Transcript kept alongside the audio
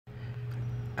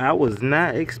I was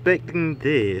not expecting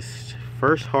this.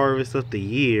 First harvest of the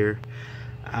year.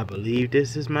 I believe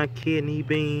this is my kidney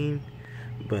bean,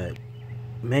 but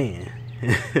man,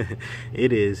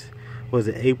 it is, was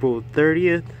it April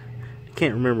 30th? I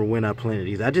can't remember when I planted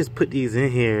these. I just put these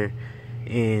in here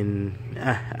and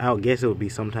I'll guess it would be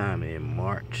sometime in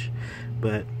March,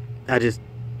 but I just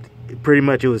pretty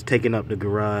much it was taking up the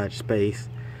garage space,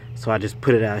 so I just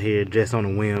put it out here just on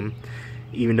a whim.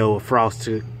 Even though a frost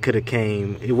could have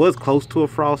came, it was close to a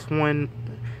frost one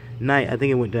night. I think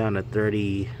it went down to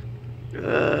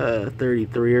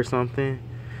 33 or something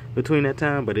between that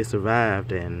time, but it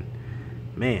survived. And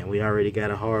man, we already got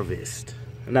a harvest.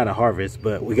 Not a harvest,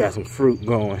 but we got some fruit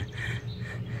going.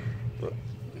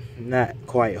 Not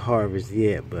quite harvest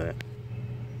yet, but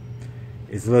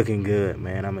it's looking good,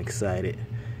 man. I'm excited.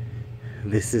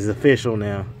 This is official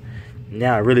now.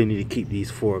 Now I really need to keep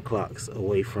these 4 o'clocks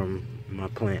away from my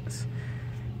plants.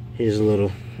 Here's a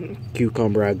little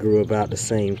cucumber I grew about the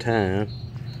same time.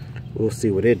 We'll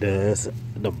see what it does.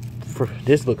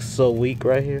 This looks so weak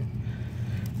right here.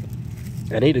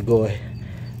 I need to go.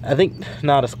 I think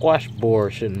now the squash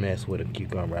board shouldn't mess with a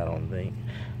cucumber. I don't think.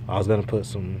 I was gonna put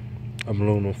some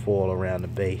aluminum foil around the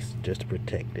base just to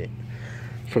protect it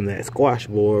from that squash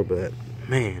board, but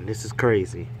man, this is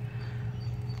crazy.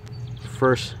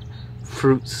 First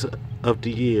fruits of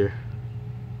the year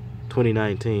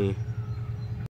 2019.